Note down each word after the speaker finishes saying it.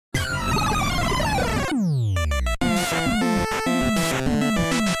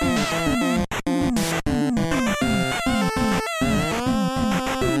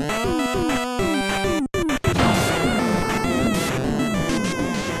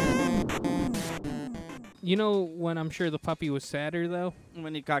You know when I'm sure the puppy was sadder, though?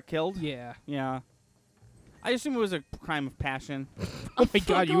 When he got killed? Yeah. Yeah. I assume it was a crime of passion. Oh, my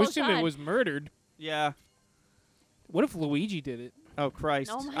God. You Oh, assume God. it was murdered. Yeah. What if Luigi did it? Oh,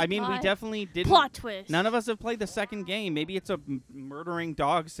 Christ. Oh my I mean, we God. definitely didn't. Plot twist. None of us have played the second game. Maybe it's a murdering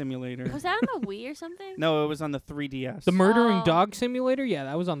dog simulator. Was that on the Wii or something? No, it was on the 3DS. The murdering Oh. dog simulator? Yeah,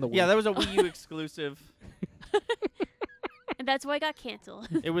 that was on the Wii. Yeah, that was a Wii U exclusive. And that's why it got canceled.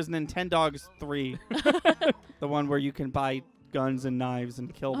 It was Nintendogs 3. The one where you can buy guns and knives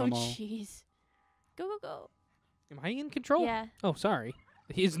and kill Oh, them all. jeez. Go, go, go. Am I in control? Yeah. Oh, sorry.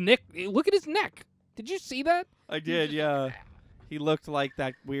 His neck. Look at his neck. Did you see that? I did, yeah. He looked like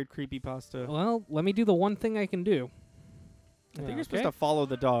that weird creepypasta. Well, let me do the one thing I can do. I think you're supposed to follow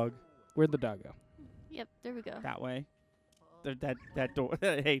the dog Where'd the dog go? Yep, there we go. that way. That door.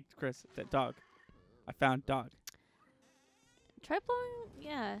 Hey, Chris, that dog. I found dog. Try blowing.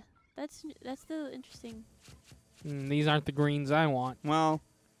 Yeah, that's the interesting. These aren't the greens I want. Well,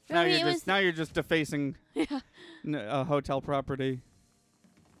 Really, now you're just defacing Yeah. a hotel property.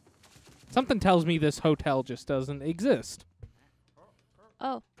 Something tells me this hotel just doesn't exist.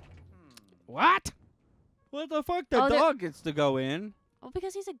 Oh. What? What the fuck? The Oh, there- dog gets to go in. Oh,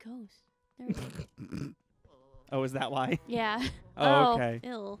 because he's a ghost. There we go. Oh, is that why? Yeah. Oh, okay.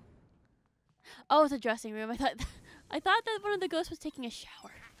 Ew. Oh, it's a dressing room. I thought that one of the ghosts was taking a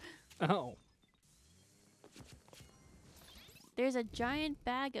shower. Oh. There's a giant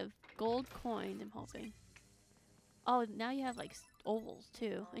bag of gold coins, I'm hoping. Oh, now you have like ovals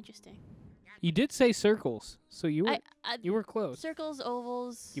too. Interesting. You did say circles, so you were I you were close. circles,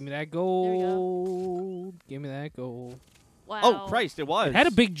 ovals. Give me that we go. gold. Give me that gold. Wow. Oh, Christ, it was. It had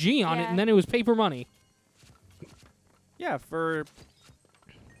a big G on it, Yeah. and then it was paper money. Yeah, for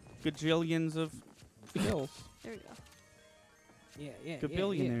gajillions of bills. There we go. Yeah.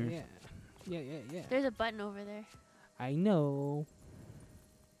 Gabillionaire. Yeah. There's a button over there. I know.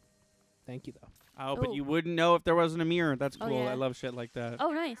 Thank you, though. Oh, but Ooh. you wouldn't know if there wasn't a mirror. That's Oh, cool. yeah. I love shit like that.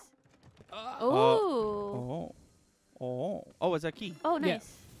 Oh, nice. Oh. Oh, is that key? Oh, Yeah.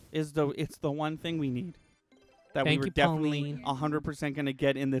 nice. It's the one thing we need. That Thank we were you, definitely Pauline. 100% going to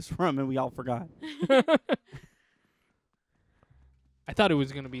get in this room, and we all forgot. I thought it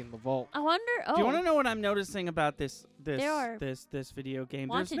was going to be in the vault. I wonder. Oh. Do you want to know what I'm noticing about this There are video game?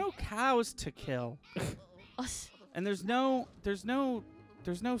 wanted- There's no cows to kill, and there's no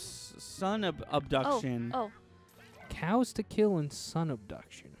son abduction. Oh. Cows to kill and son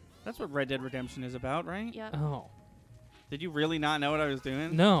abduction. That's what Red Dead Redemption is about, right? Yeah. Oh. Did you really not know what I was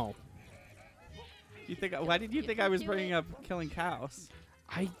doing? No. Why did you think I was bringing up killing cows?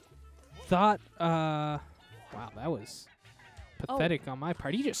 I thought, wow, that was pathetic on my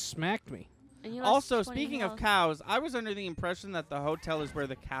part. He just smacked me. And you lost Also, 20 speaking of health. cows, I was under the impression that the hotel is where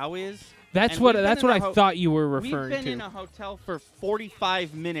the cow is. That's And what we've been that's in what a I thought you were We've referring been to. in a hotel for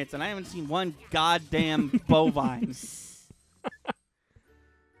 45 minutes, and I haven't seen one goddamn bovine.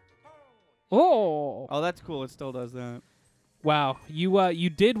 Oh. Oh, that's cool. It still does that. Wow. You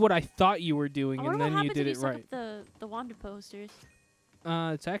did what I thought you were doing, I and wonder what then you happens did if it you right. suck up the wanted posters.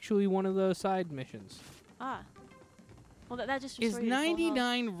 It's actually one of the side missions. Ah. Well, that just Is restores your full health.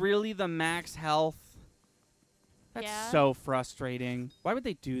 99 really the max health? That's Yeah. so frustrating. Why would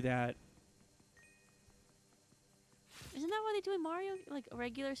they do that? Isn't that what they do in Mario, like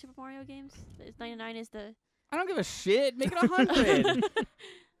regular Super Mario games? 99 is the. I don't give a shit. Make it 100.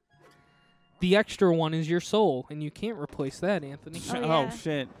 The extra one is your soul, and you can't replace that, Anthony. Oh, Oh, yeah.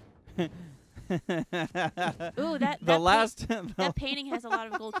 shit. Ooh, that painting has a lot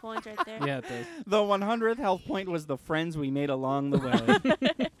of gold coins right there. Yeah, it does. The 100th health point was the friends we made along the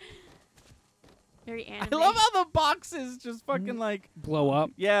way. Very I anime. love how the boxes just fucking like. Blow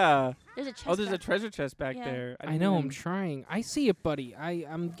up. Yeah. There's a chest. Oh, there's a back. treasure chest back Yeah. there. I didn't know, I'm even- trying. I see it, buddy.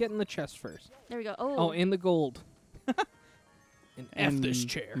 I'm getting the chest first. There we go. Oh, and the gold. And F And this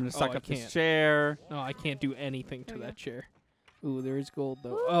chair. I'm gonna Oh, suck I up this can't. chair. No, I can't do anything to There we that go. chair. Ooh, there is gold,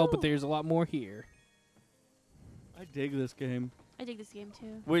 though. Oh, but Ooh. there's a lot more here. I dig this game. I dig this game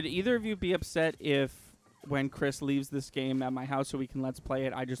too. Would either of you be upset if, when Chris leaves this game at my house so we can let's play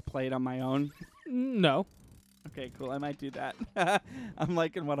it, I just play it on my own? No. Okay, cool. I might do that. I'm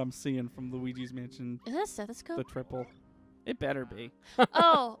liking what I'm seeing from Luigi's Mansion, Is that a stethoscope? the triple. It better be.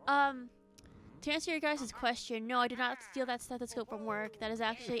 Oh, to answer your guys' question, no, I did not steal that stethoscope from work. That is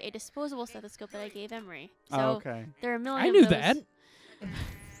actually a disposable stethoscope that I gave Emery. So Oh, okay. there are a million I of knew those. that.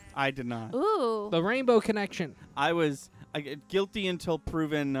 I did not. Ooh. The Rainbow Connection. I was guilty until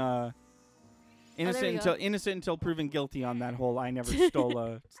proven innocent go. until proven guilty on that whole I never stole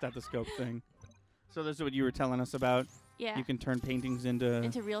a stethoscope thing. So this is what you were telling us about. Yeah. You can turn paintings into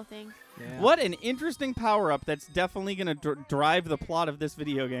real things. Yeah. What an interesting power-up that's definitely going to drive the plot of this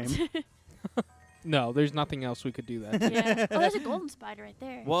video game. No, there's nothing else we could do that. Yeah. Oh, there's a golden spider right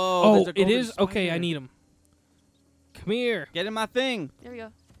there. Whoa. Oh, there's a it golden is? Okay, I spider. need him. Come here. Get in my thing. There we go.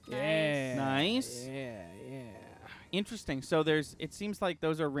 Yeah. Nice. Yeah, yeah. Interesting. So it seems like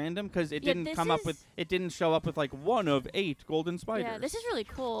those are random because it Yeah, didn't this come up with, is- it didn't show up with like 1 of 8 golden spiders. Yeah, this is really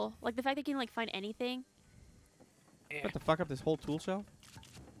cool. Like the fact that you can like find anything. What the fuck up this whole tool shelf?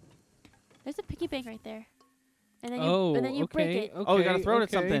 There's a piggy bank right there. And then Oh, you break okay, it. okay. Oh, you gotta throw it at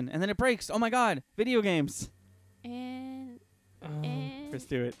okay. something, and then it breaks. Oh my god, video games. And Let's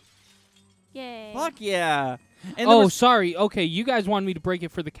do it. yay. Fuck yeah. And there Oh, was- sorry. Okay, you guys wanted me to break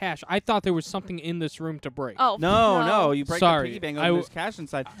it for the cash. I thought there was something in this room to break. Oh no, you break Sorry, the piggy bank I and there's cash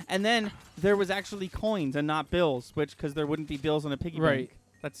inside. And then there was actually coins and not bills, because there wouldn't be bills in a piggy Right. bank.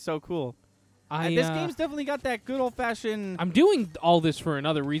 That's so cool. I, And this game's definitely got that good old-fashioned... I'm doing all this for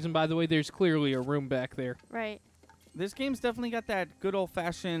another reason, by the way. There's clearly a room back there. Right. This game's definitely got that good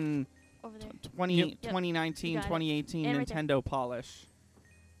old-fashioned Over there. 2019, You got it. 2018 And right there. Nintendo polish.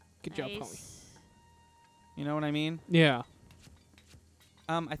 Good job, homie. Nice. You know what I mean? Yeah.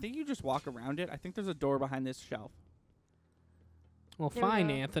 I think you just walk around it. I think there's a door behind this shelf. Well, There we fine,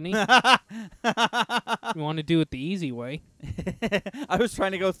 go. Anthony. You want to do it the easy way. I was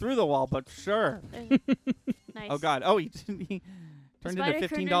trying to go through the wall, but sure. Nice. Oh god. Oh, he turned spider into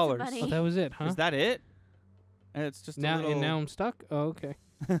turned into $15. money. Oh, that was it, huh? Is that it? And it's just now, a little... and now I'm stuck? Oh, okay.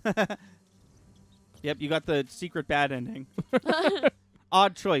 Yep, you got the secret bad ending.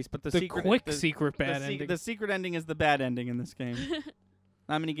 Odd choice, but the The secret quick the, secret bad the ending. The secret ending is the bad ending in this game.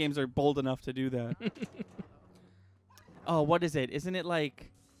 Not many games are bold enough to do that. Oh, what is it? Isn't it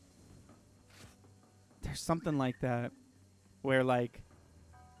like... There's something like that where, like,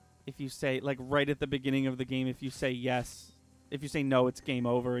 if you say, like, right at the beginning of the game, if you say yes, if you say no, it's game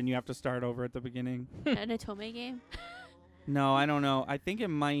over and you have to start over at the beginning. An Atome game. No, I don't know. I think it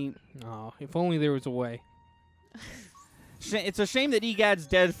might... Oh, if only there was a way. It's a shame that EGAD's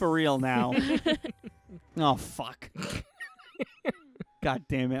dead for real now. Oh, fuck. God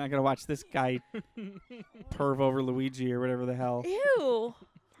damn it. I gotta watch this guy perv over Luigi or whatever the hell. Ew.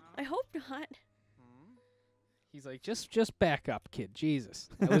 I hope not. He's like, just back up, kid. Jesus.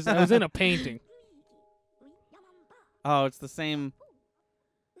 I was in a painting. Oh, it's the same...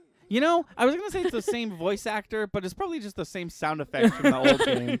 You know, I was going to say it's the same voice actor, but it's probably just the same sound effects from the old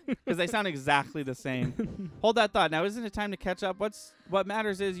game, because they sound exactly the same. Hold that thought. Now, isn't it time to catch up? What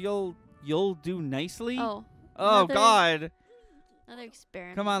matters is you'll do nicely. Oh. Oh, another- God. Another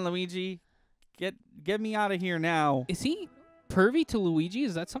experiment. Come on, Luigi. Get me out of here now. Is he pervy to Luigi?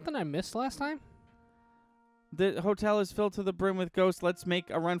 Is that something I missed last time? The hotel is filled to the brim with ghosts. Let's make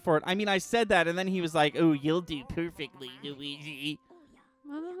a run for it. I mean, I said that, and then he was like, "Oh, you'll do perfectly, Luigi."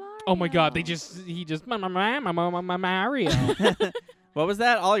 Oh my God! He just Mario. What was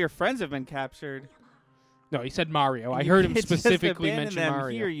that? All your friends have been captured. No, he said Mario. I You heard him can't just specifically abandon mention them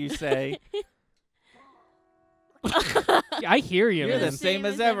Mario. Here, you say. I hear you, You're man. the same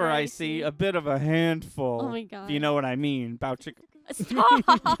as ever, I see. A bit of a handful. Oh my God. If you know what I mean. About chicken. Stop.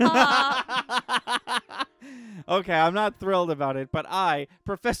 Okay, I'm not thrilled about it, but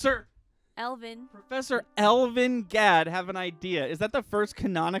Professor Elvin Gad, have an idea. Is that the first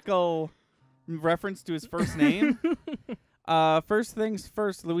canonical reference to his first name? First things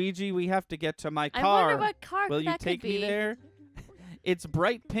first, Luigi, we have to get to my I car. wonder what car Will you that take could me be. there? It's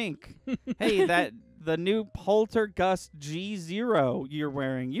bright pink. Hey, the new Poltergust G0 you're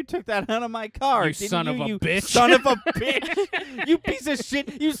wearing. You took that out of my car. You didn't son of a you bitch. Son of a bitch. You piece of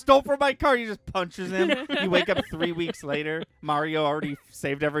shit. You stole from my car. You just punches him. You wake up 3 weeks later. Mario already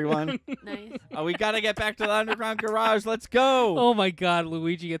saved everyone. Nice. Oh, we got to get back to the underground garage. Let's go. Oh my God!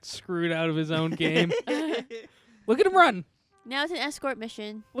 Luigi gets screwed out of his own game. Look at him run! Now it's an escort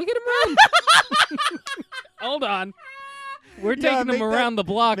mission. Look at him run! Hold on. We're Yeah, taking make him that- around the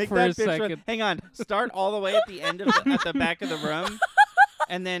block Make for that a bitch run. second. Hang on. Start all the way at the end of at the back of the room,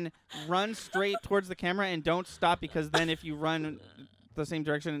 and then run straight towards the camera and don't stop, because then if you run the same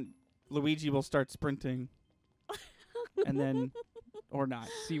direction, Luigi will start sprinting, and then or not.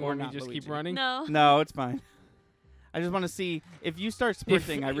 So you Or want me not to just keep Luigi. running? No. No, it's fine. I just want to see if you start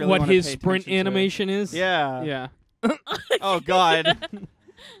sprinting. I really what wanna his pay sprint attention to it. animation is? Yeah. Yeah. Oh God.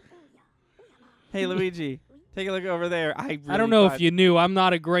 Hey Luigi, take a look over there. I don't know thought- if you knew. I'm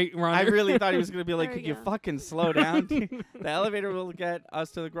not a great runner. I really thought he was going to be like, There we could you go. fucking slow down? The elevator will get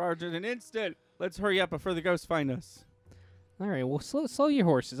us to the garage in an instant. Let's hurry up before the ghosts find us. All right. Well, slow your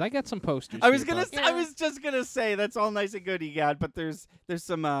horses. I got some posters. I was here, gonna. bud. I was just gonna say that's all nice and good, Egad, but there's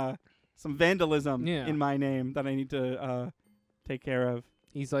some some vandalism Yeah. in my name that I need to take care of.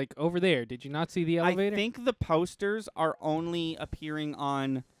 He's like, over there. Did you not see the elevator? I think the posters are only appearing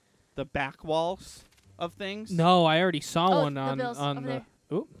on the back walls of things. No, I already saw Oh, one the on bills over the. there.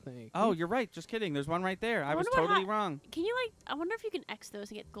 Oh, thank Oh, you. you're right. Just kidding. There's one right there. I was wonder what totally wrong. Can you I wonder if you can X those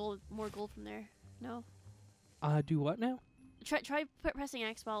and get more gold from there. No. Do what now? Try pressing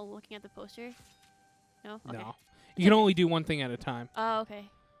X while looking at the poster. No. Okay. No. You can only do one thing at a time. Oh, okay.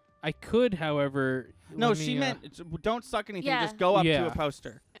 I could, however. No, let she me, meant don't suck anything. Yeah. Just go up to Yeah. a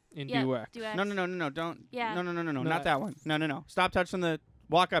poster. and Yeah. do X. Do X. No, don't. Yeah. No, No, not that one. No. Stop touching the.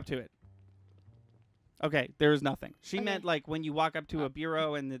 Walk up to it. Okay, there is nothing. She Okay. meant like when you walk up to a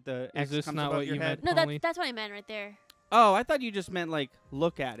bureau and the Is X this comes not above what your you head. meant? No, Pauline? that's what I meant right there. Oh, I thought you just meant like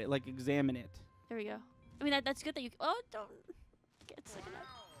look at it, like examine it. There we go. I mean that's good that you. Oh, don't get stuck in that.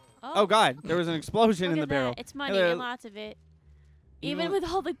 Oh God, there was an explosion Look in the at barrel. that. It's money Hello. and lots of it. Even with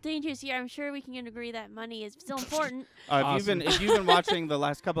all the dangers here, I'm sure we can agree that money is still important. Awesome. If you've been watching the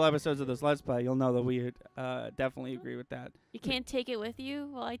last couple episodes of this Let's Play, you'll know that we definitely agree with that. You can't take it with you.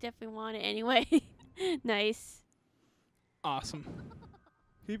 Well, I definitely want it anyway. Nice. Awesome.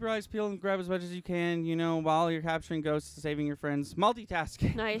 Keep your eyes peeled and grab as much as you can, while you're capturing ghosts, saving your friends.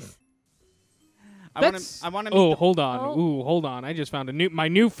 Multitasking. Nice. I want to. Oh, hold on. Oh. Ooh, hold on. I just found my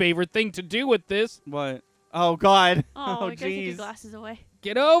new favorite thing to do with this. What? Oh God. Oh, you gotta take your jeez. glasses away.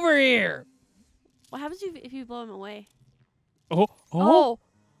 Get over here. What happens if you blow them away? Oh. Oh.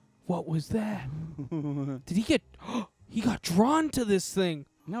 What was that? Did he get? He got drawn to this thing.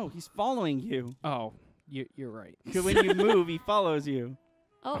 No, he's following you. Oh, you're right. When you move, he follows you.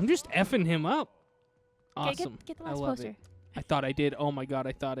 Oh. I'm just effing him up. Okay, Awesome. get the I last love poster. it. I thought I did. Oh my God,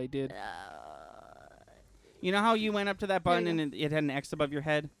 I thought I did. You know how you went up to that There you button go. and it had an X above your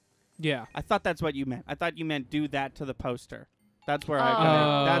head? Yeah. I thought that's what you meant. I thought you meant do that to the poster. That's where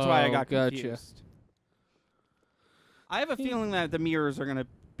Oh. that's why I got Gotcha. confused. I have a feeling that the mirrors are going to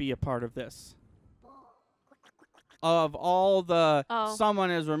be a part of this. Of all the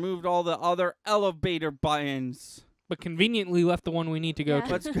someone has removed all the other elevator buttons. But conveniently left the one we need to go Yeah.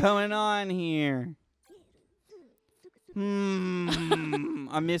 to. What's going on here?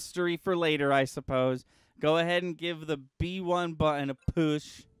 A mystery for later, I suppose. Go ahead and give the B1 button a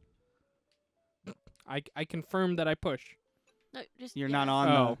push. I confirm that I push. No, just You're yeah. not on,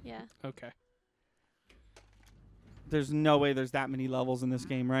 Oh. though. Yeah. Okay. There's no way there's that many levels in this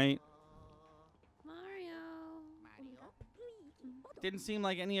game, right? Mario. Didn't seem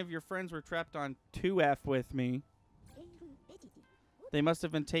like any of your friends were trapped on 2F with me. They must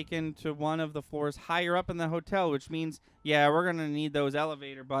have been taken to one of the floors higher up in the hotel, which means, yeah, we're going to need those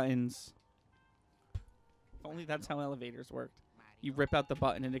elevator buttons. If only that's how elevators worked. You rip out the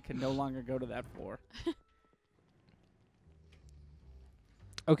button and it can no longer go to that floor.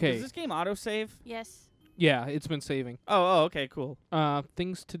 Okay. Does this game autosave? Yes. Yeah, it's been saving. Oh, okay, cool.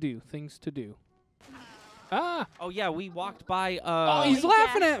 Things to do. Things to do. Ah! Oh, yeah, we walked by... Oh, he's yeah.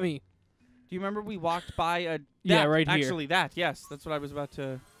 laughing at me. Do you remember we walked by a... Yeah, that, right here. Actually, that, yes. That's what I was about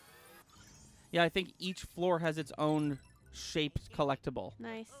to... Yeah, I think each floor has its own shaped collectible.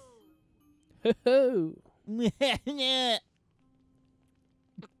 Nice. Ho-ho. Jeez.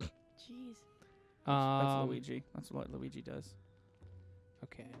 That's Luigi. That's what Luigi does.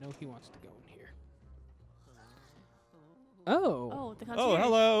 Okay, I know he wants to go in here. Oh. Oh, the concierge. Oh,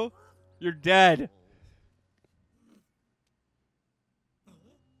 hello. You're dead.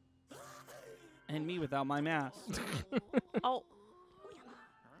 And me without my mask. Oh.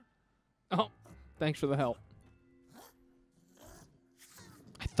 Oh, thanks for the help.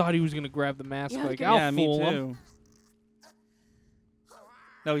 I thought he was going to grab the mask Yeah, like, okay. I'll Yeah, me fool him. too.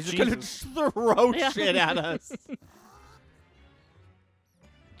 No, he's just going to throw Yeah. shit at us.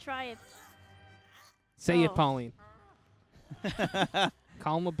 Try it. Say it, Oh. Pauline.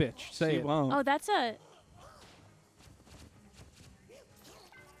 Call him a bitch. Say She it. won't. Oh, that's a...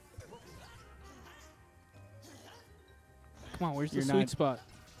 Come on, where's the You're sweet not- spot?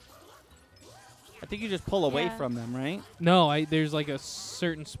 I think you just pull away Yeah. from them, right? No, there's like a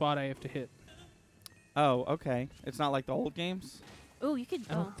certain spot I have to hit. Oh, okay. It's not like the old games? Oh, you could...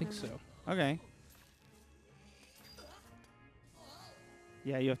 I don't think never mind. so. Okay.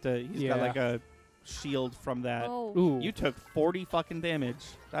 Yeah, you have to... He's got Yeah. like a shield from that. Oh. Ooh, You took 40 fucking damage.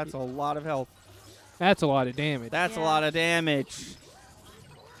 That's a lot of health. that's a lot of damage. That's a Yeah. lot of damage.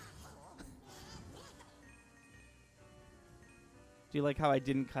 Do you like how I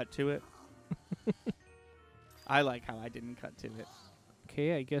didn't cut to it? I like how I didn't cut to it.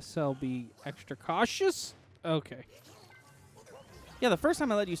 Okay, I guess I'll be extra cautious. Okay. Yeah, the first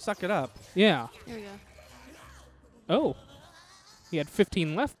time I let you suck it up. Yeah. There we go. Oh. He had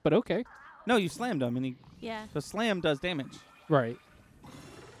 15 left, but okay. No, you slammed him, and Yeah. the slam does damage. Right.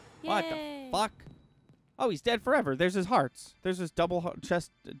 What Yay. the fuck? Oh, he's dead forever. There's his hearts. There's his double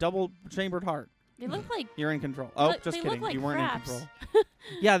chambered heart. They look like You're in control. Oh, look- just they kidding. look like You weren't craps. in control.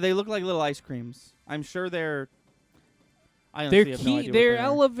 Yeah, they look like little ice creams. I'm sure they're. I honestly They're have no key. idea what They're they are.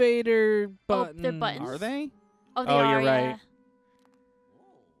 elevator Oh, buttons. they're buttons? Are they? Oh, they Oh, are. you're right.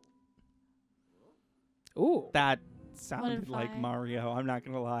 Yeah. Ooh. That sounded like 5. Mario. I'm not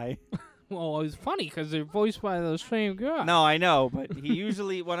gonna lie. Well, it was funny because they're voiced by the same guy. No, I know, but he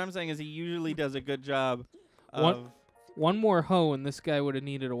usually. What I'm saying is he usually does a good job. What? Of, One more hoe, and this guy would have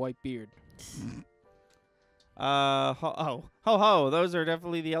needed a white beard. ho. Those are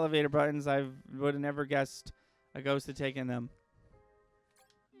definitely the elevator buttons. I would have never guessed a ghost had taken them.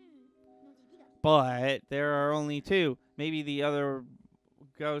 But there are only 2. Maybe the other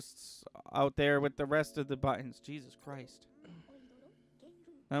ghosts out there with the rest of the buttons. Jesus Christ.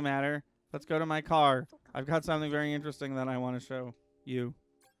 No matter. Let's go to my car. I've got something very interesting that I want to show you.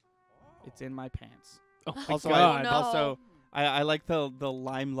 It's in my pants. Oh my Also, God. no. I like the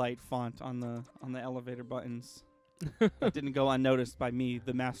limelight font on the elevator buttons. That didn't go unnoticed by me,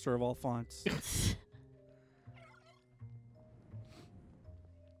 the master of all fonts.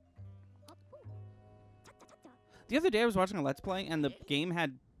 The other day I was watching a Let's Play, and the game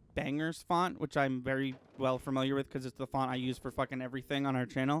had Bangers font, which I'm very well familiar with because it's the font I use for fucking everything on our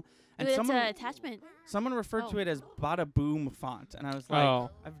channel. And Ooh, that's someone an attachment. someone referred to Oh. it as Bada Boom font, and I was like, Oh.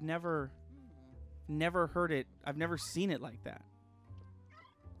 I've never heard it. I've never seen it like that.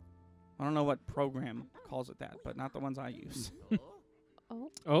 I don't know what program calls it that, but not the ones I use.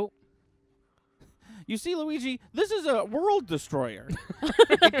 Oh. You see, Luigi, this is a world destroyer.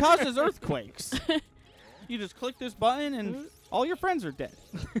 It causes earthquakes. You just click this button and all your friends are dead.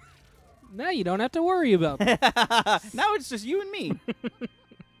 Now you don't have to worry about that. Now it's just you and me.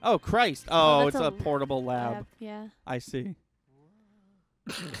 Oh, Christ. Oh, that's it's a a portable lab. Yeah. I see.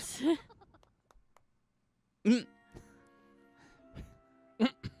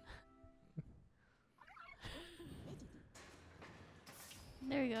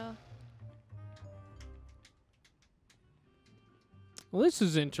 There we go. Well, this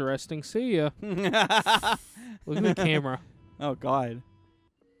is interesting. See ya. Look at the camera. Oh, God.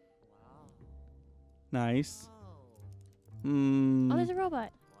 Nice. Oh, there's a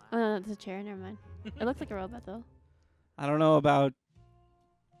robot. Oh, no, that's a chair. Never mind. It looks like a robot, though. I don't know about...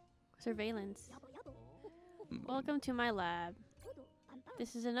 Surveillance. Welcome to my lab.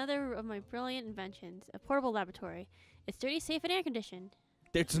 This is another of my brilliant inventions, a portable laboratory. It's dirty, safe, and air-conditioned.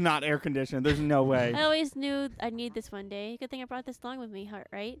 It's not air conditioned. There's no way. I always knew I'd need this one day. Good thing I brought this along with me,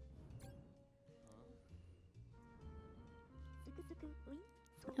 right?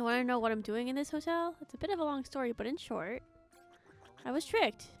 You want to know what I'm doing in this hotel? It's a bit of a long story, but in short, I was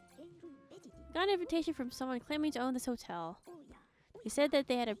tricked. Got an invitation from someone claiming to own this hotel. They said that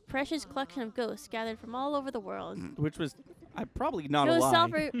they had a precious collection of ghosts gathered from all over the world. Which was probably not a No,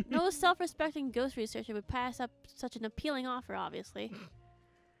 lie. no self-respecting ghost researcher would pass up such an appealing offer, obviously.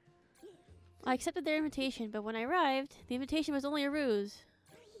 I accepted their invitation, but when I arrived, the invitation was only a ruse.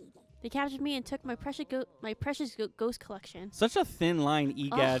 They captured me and took my precious ghost collection. Such a thin line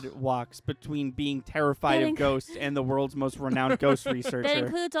EGAD walks between being terrified That of ghosts and the world's most renowned ghost That researcher.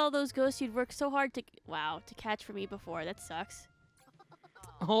 includes all those ghosts you'd worked so hard to catch for me before. That sucks.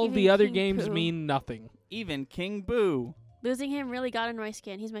 All Even the other King games Pooh. mean nothing. Even King Boo. Losing him really got under my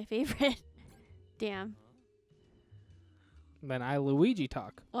skin. He's my favorite. Damn. Then I Luigi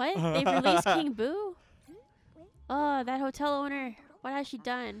talk. What? They've released King Boo? Oh, that hotel owner. What has she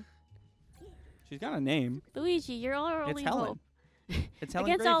done? She's got a name. Luigi, you're our It's only Helen. hope. It's Helen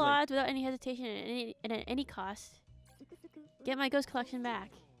Against all Gravely. odds, without any hesitation and at any cost, get my ghost collection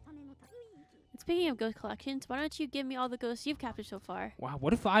back. And speaking of ghost collections, why don't you give me all the ghosts you've captured so far? Wow,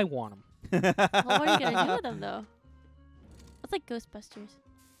 what if I want them? Well, what are you gonna do with them, though? That's like Ghostbusters.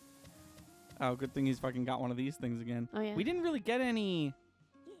 Oh, good thing he's fucking got one of these things again. Oh yeah. We didn't really get any...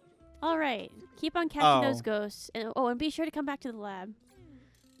 All right, keep on catching Oh. those ghosts, and be sure to come back to the lab.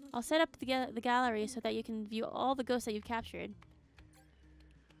 I'll set up the gallery so that you can view all the ghosts that you've captured.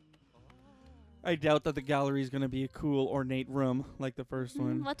 I doubt that the gallery is going to be a cool, ornate room like the first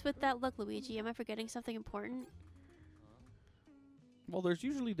one. What's with that look, Luigi? Am I forgetting something important? Well, there's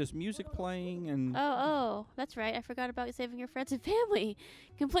usually this music playing and... Oh, that's right. I forgot about saving your friends and family.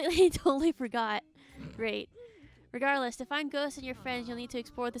 Completely, totally forgot. Great. Regardless, to find ghosts and your friends, you'll need to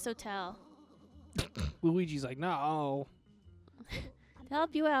explore this hotel. Luigi's like, no. To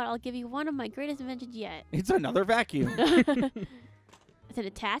help you out, I'll give you one of my greatest inventions yet. It's another vacuum. It's an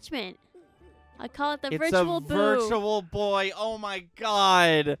attachment. I call it the It's virtual a boo. virtual boy. Oh my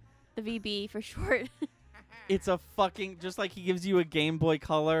god. The VB for short. It's a fucking just like he gives you a Game Boy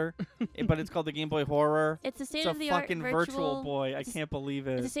Color, but it's called the Game Boy Horror. It's a It's a state-of-the-art fucking virtual boy. I can't believe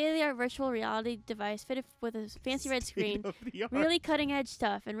It's a it. state-of-the-art virtual reality device fitted with a fancy red screen. State-of-the-art. Really cutting-edge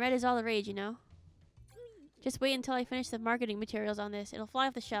stuff, and red is all the rage, you know? Just wait until I finish the marketing materials on this. It'll fly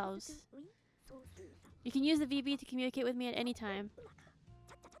off the shelves. You can use the VB to communicate with me at any time.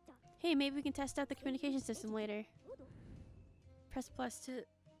 Hey, maybe we can test out the communication system later. Press plus to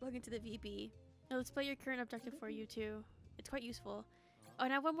log into the VB. It'll display your current objective for you, too. It's quite useful. Oh,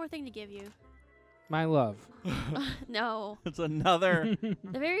 and I have one more thing to give you. My love. No. It's another. The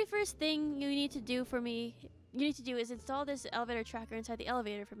very first thing you need to do for me, is install this elevator tracker inside the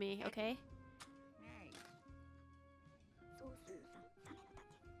elevator for me, okay?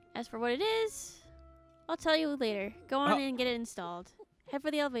 As for what it is, I'll tell you later. Go on in and get it installed. Head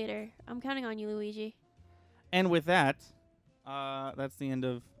for the elevator. I'm counting on you, Luigi. And with that, that's the end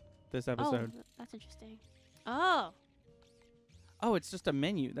of this episode. Oh, that's interesting. Oh, Oh, it's just a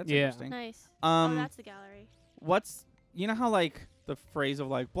menu. That's Yeah. interesting. nice. Um, Oh, that's the gallery. what's you know how like the phrase of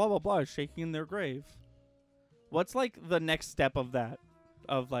like blah blah blah is shaking in their grave? What's like the next step of that?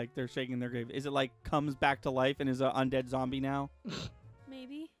 Of like they're shaking their grave? Is it like comes back to life and is an undead zombie now?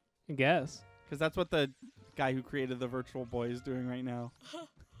 Maybe. I guess. Because that's what the guy who created the virtual boy is doing right now.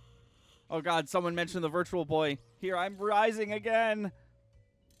 Oh god, someone mentioned the virtual boy. Here, I'm rising again.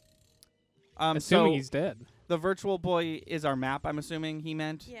 Assuming So he's dead. the virtual boy is our map, I'm assuming he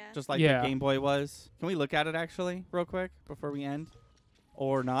meant. Yeah. Just like Yeah. the Game Boy was. Can we look at it actually, real quick, before we end?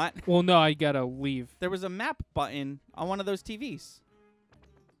 Or not? Well, no, I gotta leave. There was a map button on one of those TVs.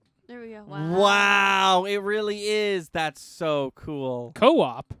 There we go. Wow. Wow, it really is. That's so cool.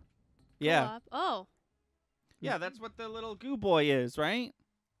 Co-op. Yeah. Co-op. Oh. Yeah, that's what the little goo boy is, right?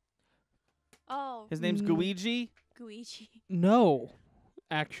 Oh. His name's Luigi. Luigi. No,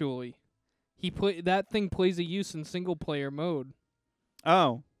 actually, that thing plays a use in single player mode.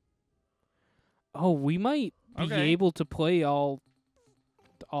 Oh. Oh, we might be Okay. able to play all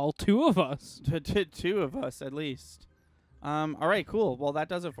two of us. Two of us at least. All right, cool. Well, that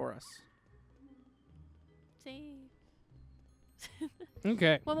does it for us. See.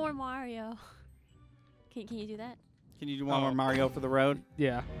 Okay. One more Mario. Can you do that? Can you do one Oh. more Mario for the road?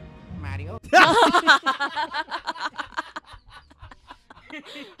 Yeah. Mario.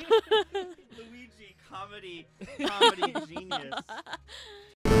 Luigi, comedy genius.